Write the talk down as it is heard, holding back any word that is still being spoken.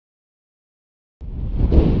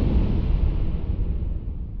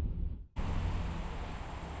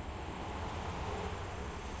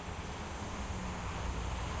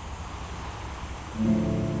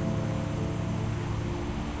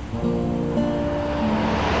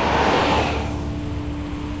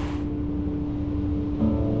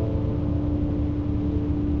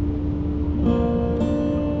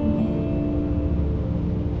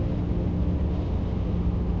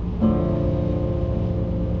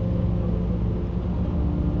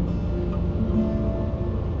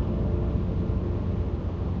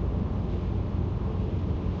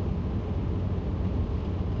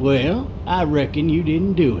Well, I reckon you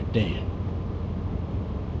didn't do it then.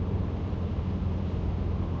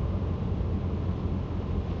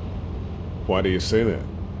 Why do you say that?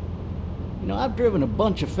 You know, I've driven a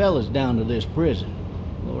bunch of fellas down to this prison.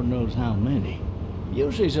 Lord knows how many.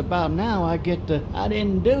 Usually it's about now I get the, I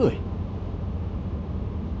didn't do it.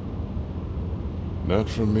 Not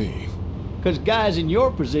for me. 'Cause guys in your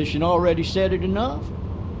position already said it enough.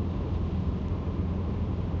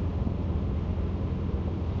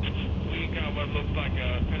 We got what looks like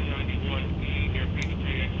a 1091E near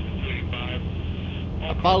B3X285.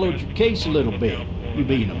 I followed your case a little bit, you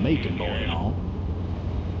being a Macon boy and all.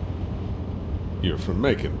 You're from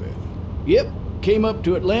Macon, then? Yep, came up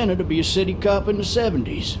to Atlanta to be a city cop in the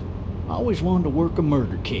 70s. I always wanted to work a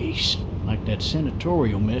murder case, like that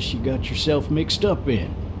senatorial mess you got yourself mixed up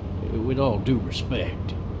in, with all due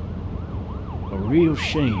respect. A real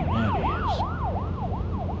shame, that is.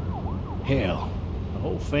 Hell, the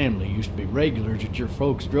whole family used to be regulars at your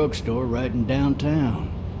folks' drugstore right in downtown.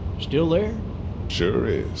 Still there? Sure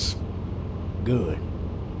is. Good.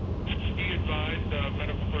 Be advised,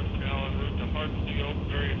 medical personnel en route to Hartsfield,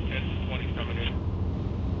 various 10-20 coming in.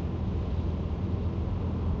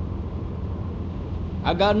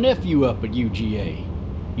 I got a nephew up at UGA.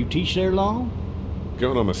 You teach there long?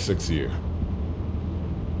 Going on my 6th year.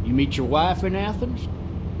 You meet your wife in Athens?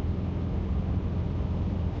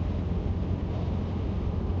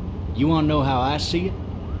 You want to know how I see it?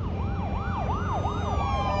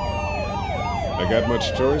 I got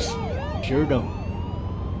much choice? Sure don't.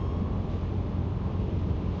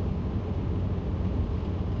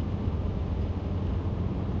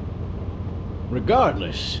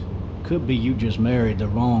 Regardless, could be you just married the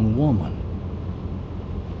wrong woman.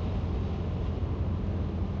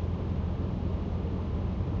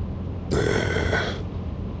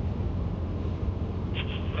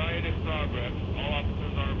 Riot in progress. All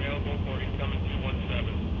officers are available for incoming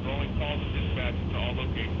 217. Rolling calls and dispatches to all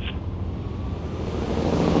locations.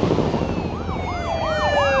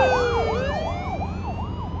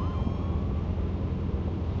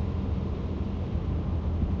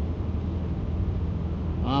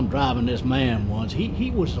 I'm driving this man once. He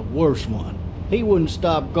was the worst one. He wouldn't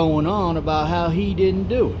stop going on about how he didn't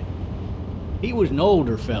do it. He was an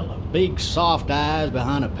older fella, big soft eyes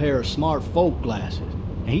behind a pair of smart folk glasses.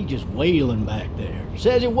 And he just wailing back there.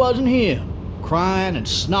 Says it wasn't him. Crying and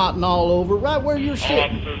snotting all over right where you're All sitting.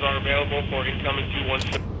 officers are available for incoming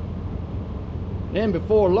 217. Then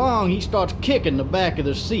before long, he starts kicking the back of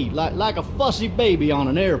the seat like a fussy baby on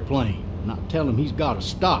an airplane. And I tell him he's got to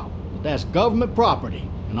stop, that that's government property,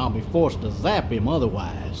 and I'll be forced to zap him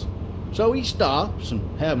otherwise. So he stops, and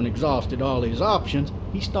having exhausted all his options,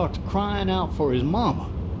 he starts crying out for his mama.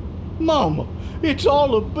 Mama, it's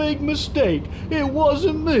all a big mistake. It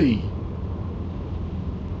wasn't me.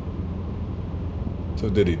 So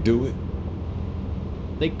did he do it?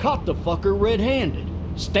 They caught the fucker red-handed,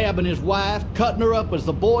 stabbing his wife, cutting her up as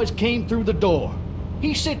the boys came through the door.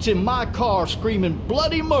 He sits in my car screaming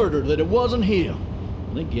bloody murder that it wasn't him.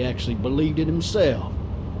 I think he actually believed it himself.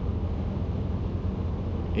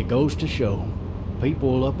 It goes to show,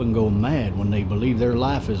 people will up and go mad when they believe their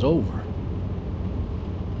life is over.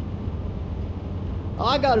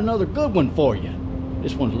 I got another good one for you.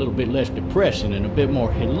 This one's a little bit less depressing and a bit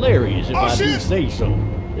more hilarious if I do say so.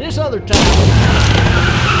 This other time...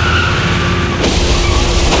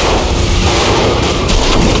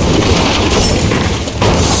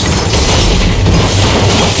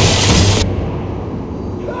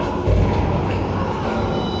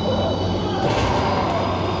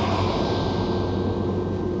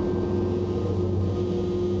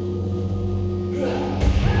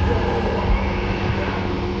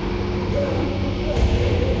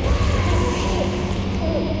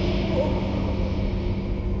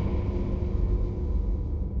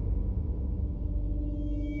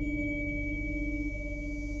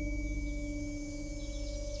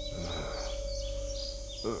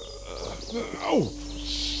 Oh,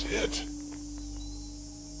 shit.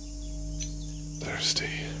 Thirsty.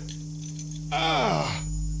 Ah!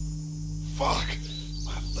 Fuck!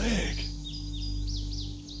 My leg.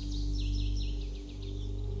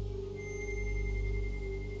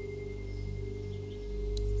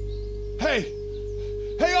 Hey!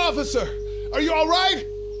 Hey, officer! Are you all right?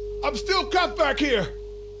 I'm still cuffed back here.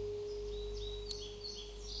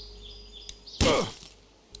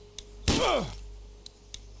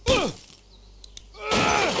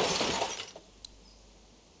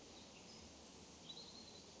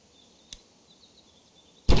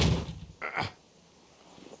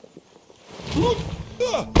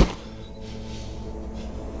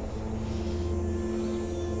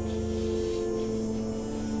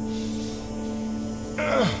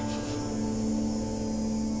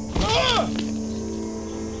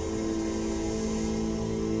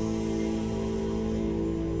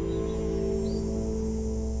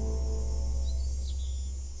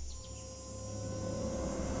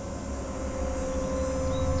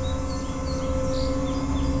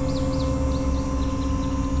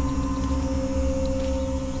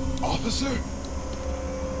 Officer?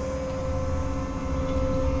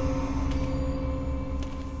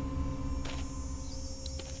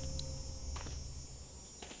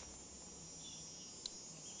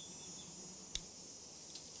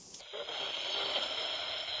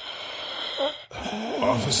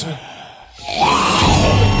 Officer?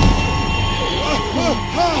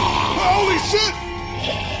 Holy shit!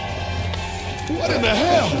 What in the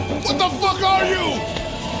hell? What the fuck are you?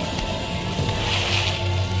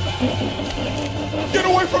 Get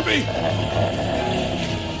away from me!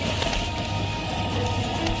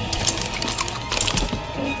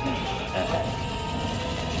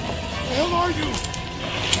 What the hell are you?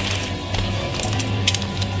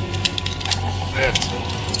 Bitch!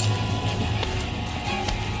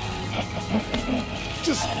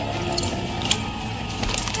 Just...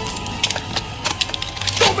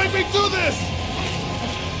 don't make me do this!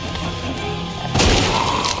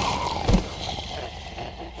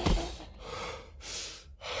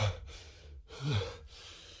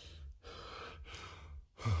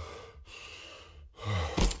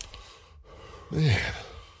 Man.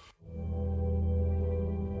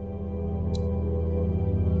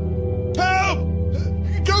 Help!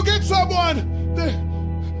 Go get someone!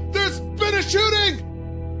 There's been a shooting!